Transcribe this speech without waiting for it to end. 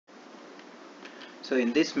So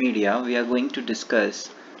in this media we are going to discuss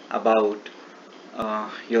about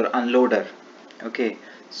your unloader. Okay,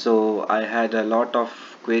 so I had a lot of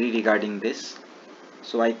query regarding this,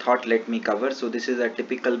 so I thought let me cover. So this is a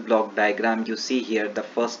typical block diagram. You see here the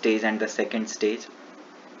first stage and the second stage.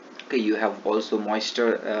 Okay, you have also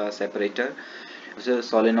moisture separator, so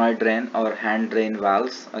solenoid drain or hand drain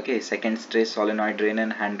valves. Okay, second stage solenoid drain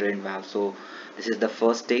and hand drain valve. So this is the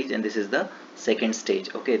first stage and this is the second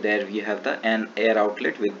stage. Okay, there you have the an air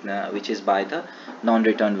outlet with which is by the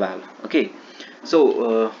non-return valve. Okay,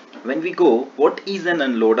 so when we go, what is an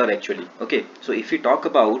unloader actually? Okay, so if we talk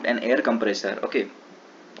about an air compressor, okay,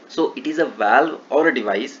 so it is a valve or a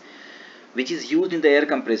device which is used in the air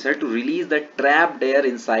compressor to release the trapped air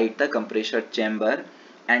inside the compressor chamber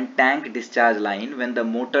and tank discharge line when the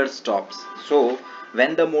motor stops. So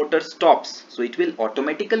when the motor stops, so it will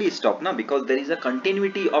automatically stop now, because there is a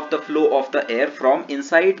continuity of the flow of the air from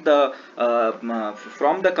inside the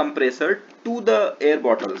from the compressor to the air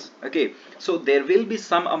bottles. Okay, so there will be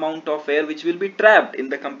some amount of air which will be trapped in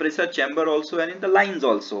the compressor chamber also and in the lines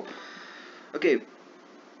also. Okay,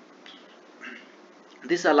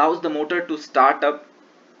 this allows the motor to start up.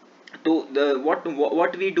 To the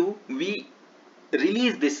what we do, we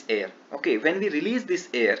release this air. Okay, when we release this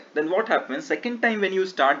air, then what happens second time when you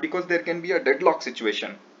start, because there can be a deadlock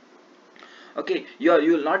situation. Okay, you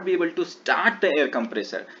will not be able to start the air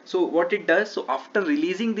compressor. So what it does, so after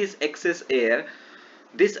releasing this excess air,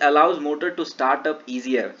 this allows motor to start up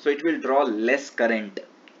easier, so it will draw less current.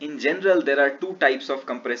 In general, there are two types of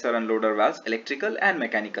compressor unloader valves, electrical and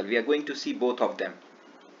mechanical. We are going to see both of them.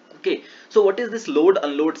 Okay, so what is this load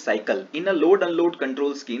unload cycle? In a load unload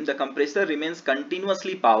control scheme, the compressor remains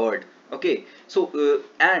continuously powered. Okay, so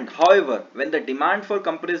and however, when the demand for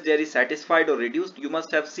compressed air is satisfied or reduced, you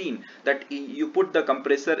must have seen that you put the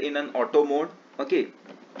compressor in an auto mode. Okay,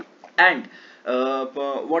 and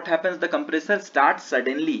what happens, the compressor starts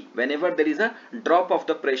suddenly whenever there is a drop of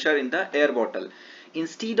the pressure in the air bottle.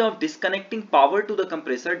 Instead of disconnecting power to the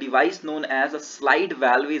compressor, device known as a slide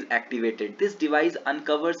valve is activated. This device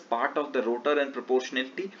uncovers part of the rotor and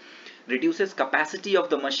proportionally reduces capacity of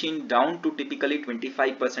the machine down to typically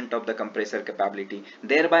 25% of the compressor capability,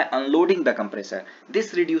 thereby unloading the compressor.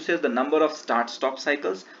 This reduces the number of start-stop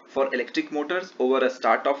cycles for electric motors over a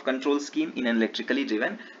start-off control scheme in an electrically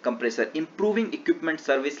driven compressor, improving equipment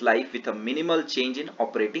service life with a minimal change in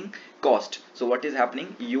operating cost. So what is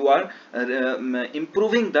happening, you are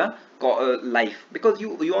improving the life, because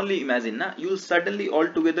you only imagine na, you'll suddenly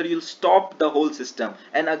altogether you'll stop the whole system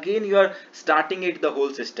and again you are starting it the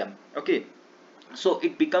whole system. Okay, so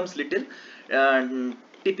it becomes little uh,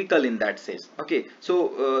 typical in that sense. Okay,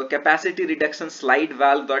 so capacity reduction slide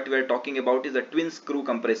valve that we are talking about is a twin screw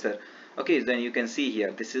compressor. Okay, then you can see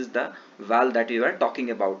here, this is the valve that we were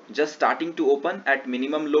talking about. Just starting to open at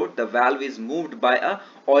minimum load, the valve is moved by a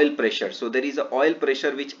oil pressure. So there is a oil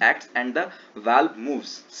pressure which acts and the valve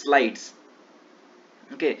moves, slides.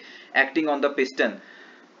 Okay, acting on the piston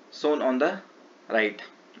shown on the right.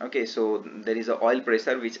 Okay, so there is a oil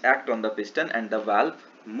pressure which act on the piston and the valve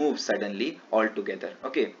moves suddenly altogether.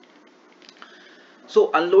 Okay,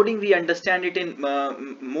 so unloading, we understand it in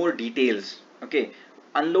more details. Okay,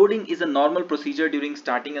 unloading is a normal procedure during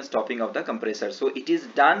starting and stopping of the compressor. So it is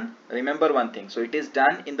done, remember one thing, so it is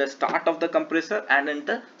done in the start of the compressor and in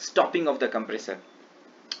the stopping of the compressor.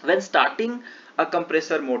 When starting a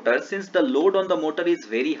compressor motor, since the load on the motor is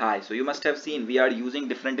very high, so you must have seen we are using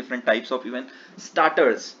different types of even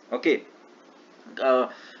starters. Okay, uh,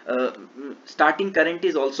 uh, starting current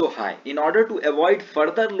is also high. In order to avoid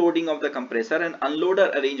further loading of the compressor, an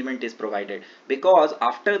unloader arrangement is provided, because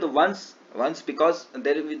after the once because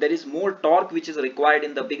there is more torque which is required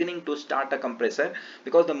in the beginning to start a compressor,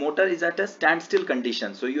 because the motor is at a standstill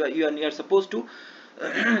condition. So you are supposed to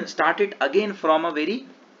start it again from a very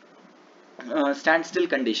standstill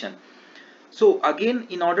condition. So again,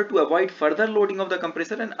 in order to avoid further loading of the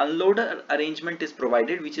compressor, an unloader arrangement is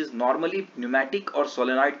provided, which is normally pneumatic or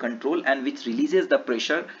solenoid control and which releases the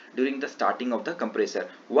pressure during the starting of the compressor.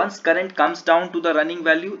 Once current comes down to the running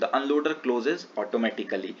value, the unloader closes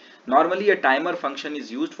automatically. Normally a timer function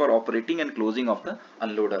is used for operating and closing of the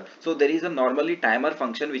unloader. So there is a normally timer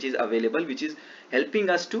function which is available, which is helping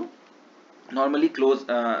us to normally close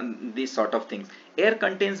these sort of things. Air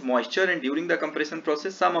contains moisture and during the compression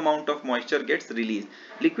process some amount of moisture gets released.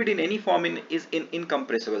 Liquid in any form is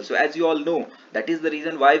incompressible. So as you all know, that is the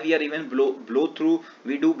reason why we are even blow through,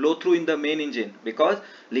 we do blow through in the main engine, because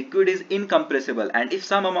liquid is incompressible, and if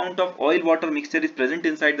some amount of oil water mixture is present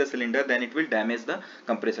inside the cylinder, then it will damage the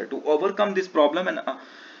compressor. To overcome this problem, and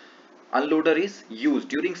unloader is used.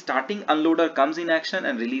 During starting, unloader comes in action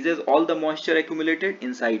and releases all the moisture accumulated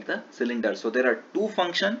inside the cylinder. So there are two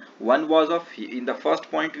functions. One was of, in the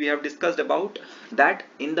first point we have discussed about that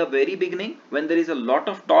in the very beginning, when there is a lot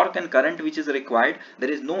of torque and current which is required,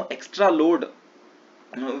 there is no extra load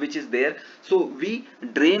which is there, so we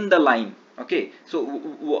drain the line. Okay, so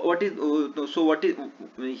what is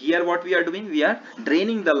here, what we are doing, we are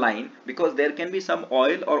draining the line because there can be some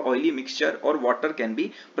oil or oily mixture or water can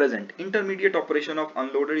be present. Intermediate operation of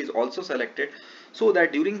unloader is also selected so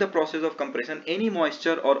that during the process of compression any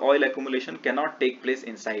moisture or oil accumulation cannot take place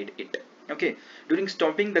inside it. Okay, during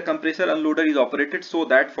stopping, the compressor unloader is operated so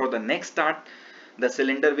that for the next start the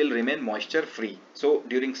cylinder will remain moisture free. So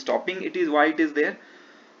during stopping, it is why it is there,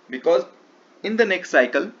 because in the next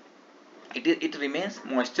cycle it remains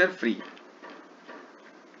moisture free.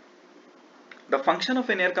 The function of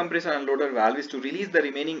an air compressor unloader valve is to release the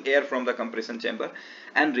remaining air from the compression chamber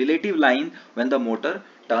and relative line when the motor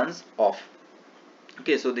turns off.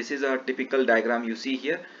 Okay, so this is a typical diagram you see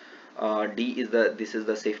here. This is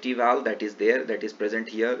the safety valve that is there, that is present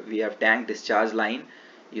here. We have tank discharge line.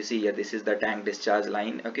 You see here, this is the tank discharge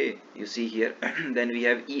line. Okay, you see here. Then we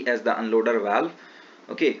have E as the unloader valve.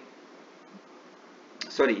 Okay,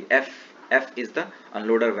 sorry, F is the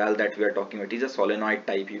unloader valve that we are talking about. It is a solenoid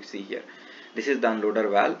type. You see here, this is the unloader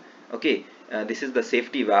valve. Okay, this is the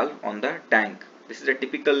safety valve on the tank. This is a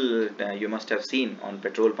typical you must have seen on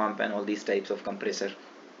petrol pump and all these types of compressor.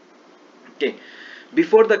 Okay,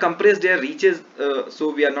 before the compressed air reaches,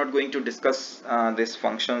 so we are not going to discuss these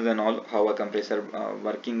functions and all, how a compressor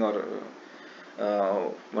working or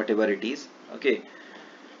whatever it is. Okay,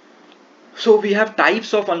 so we have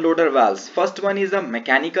types of unloader valves. First one is a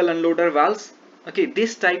mechanical unloader valves. Okay,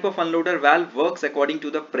 this type of unloader valve works according to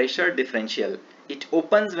the pressure differential. It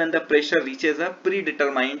opens when the pressure reaches a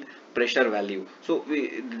predetermined pressure value. So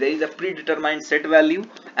there is a predetermined set value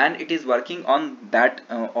and it is working on that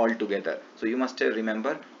altogether. So you must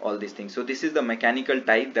remember all these things. So this is the mechanical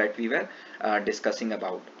type that we were discussing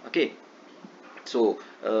about. Okay, so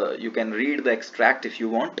you can read the extract if you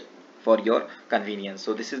want for your convenience.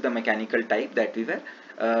 So this is the mechanical type that we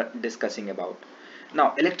were discussing about.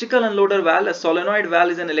 Now, electrical unloader valve. A solenoid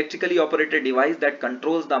valve is an electrically operated device that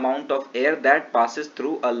controls the amount of air that passes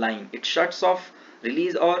through a line. It shuts off,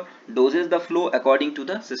 release or doses the flow according to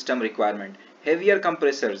the system requirement. Heavier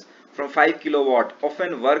compressors from 5 kilowatt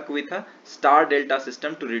often work with a star delta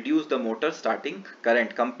system to reduce the motor starting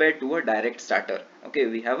current compared to a direct starter. Okay,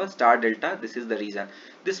 we have a star delta. This is the reason.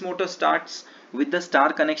 This motor starts with the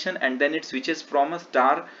star connection and then it switches from a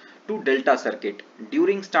star to delta circuit.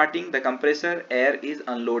 During starting, the compressor air is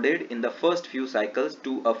unloaded in the first few cycles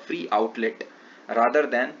to a free outlet rather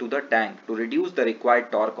than to the tank to reduce the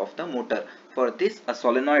required torque of the motor. For this, a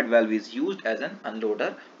solenoid valve is used as an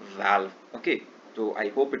unloader valve. Okay, so I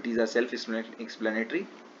hope it is a self-explanatory.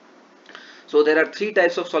 So there are three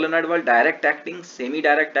types of solenoid valve: direct acting,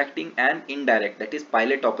 semi-direct acting and indirect, that is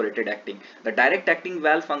pilot operated acting. The direct acting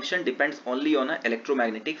valve function depends only on an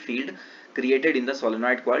electromagnetic field created in the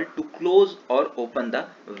solenoid coil to close or open the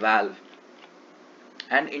valve,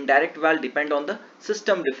 and indirect valve depend on the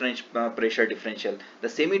system pressure differential. The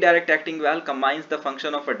semi-direct acting valve combines the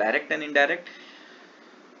function of a direct and indirect.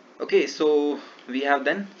 Okay, so we have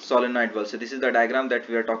then solenoid valve. So this is the diagram that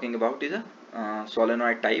we are talking about, is a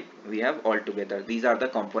solenoid type. We have all together. These are the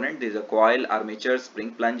components. There is a coil, armature,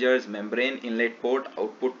 spring plungers, membrane, inlet port,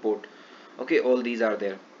 output port. Okay, all these are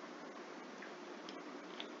there.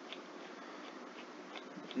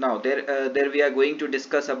 Now there we are going to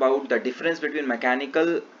discuss about the difference between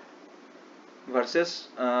mechanical versus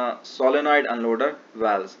solenoid unloader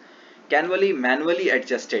valves. Can be manually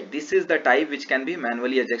adjusted. This is the type which can be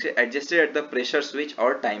manually adjusted at the pressure switch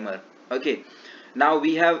or timer. Okay, now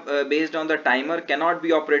we have based on the timer, cannot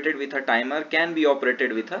be operated with a timer, can be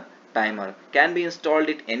operated with a timer, can be installed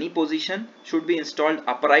at any position, should be installed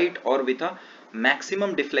upright or with a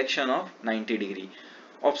maximum deflection of 90 degree.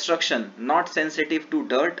 Obstruction, not sensitive to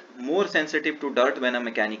dirt, more sensitive to dirt when a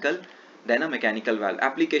mechanical than a mechanical valve.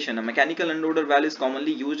 Application, a mechanical unloader valve is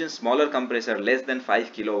commonly used in smaller compressor less than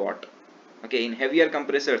 5 kilowatt. Okay, in heavier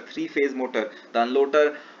compressor, 3-phase motor, the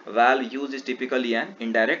unloader valve used is typically an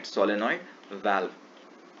indirect solenoid valve.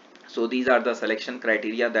 So these are the selection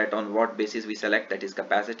criteria, that on what basis we select, that is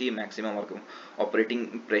capacity, maximum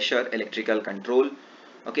operating pressure, electrical control.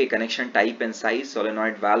 Okay, connection type and size,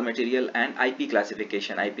 solenoid valve material and IP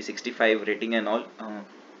classification, IP65 rating and all.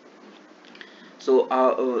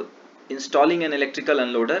 installing an electrical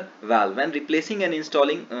unloader valve. When replacing and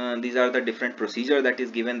installing, these are the different procedure that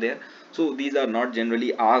is given there. So these are not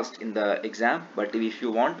generally asked in the exam, but if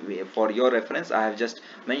you want, for your reference, I have just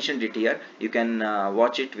mentioned it here. You can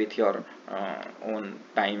watch it with your own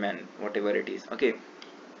time and whatever it is. Okay,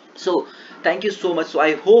 so thank you so much. So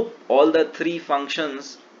I hope all the three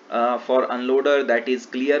functions for unloader that is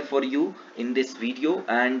clear for you in this video,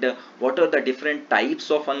 and what are the different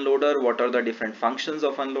types of unloader, what are the different functions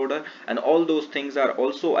of unloader, and all those things are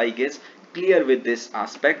also, I guess, clear with this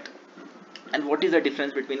aspect. And what is the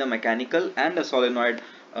difference between a mechanical and a solenoid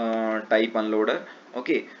type unloader.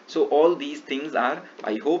 Okay, so all these things are,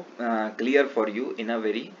 I hope, clear for you in a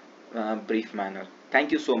very brief manner.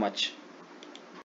 Thank you so much.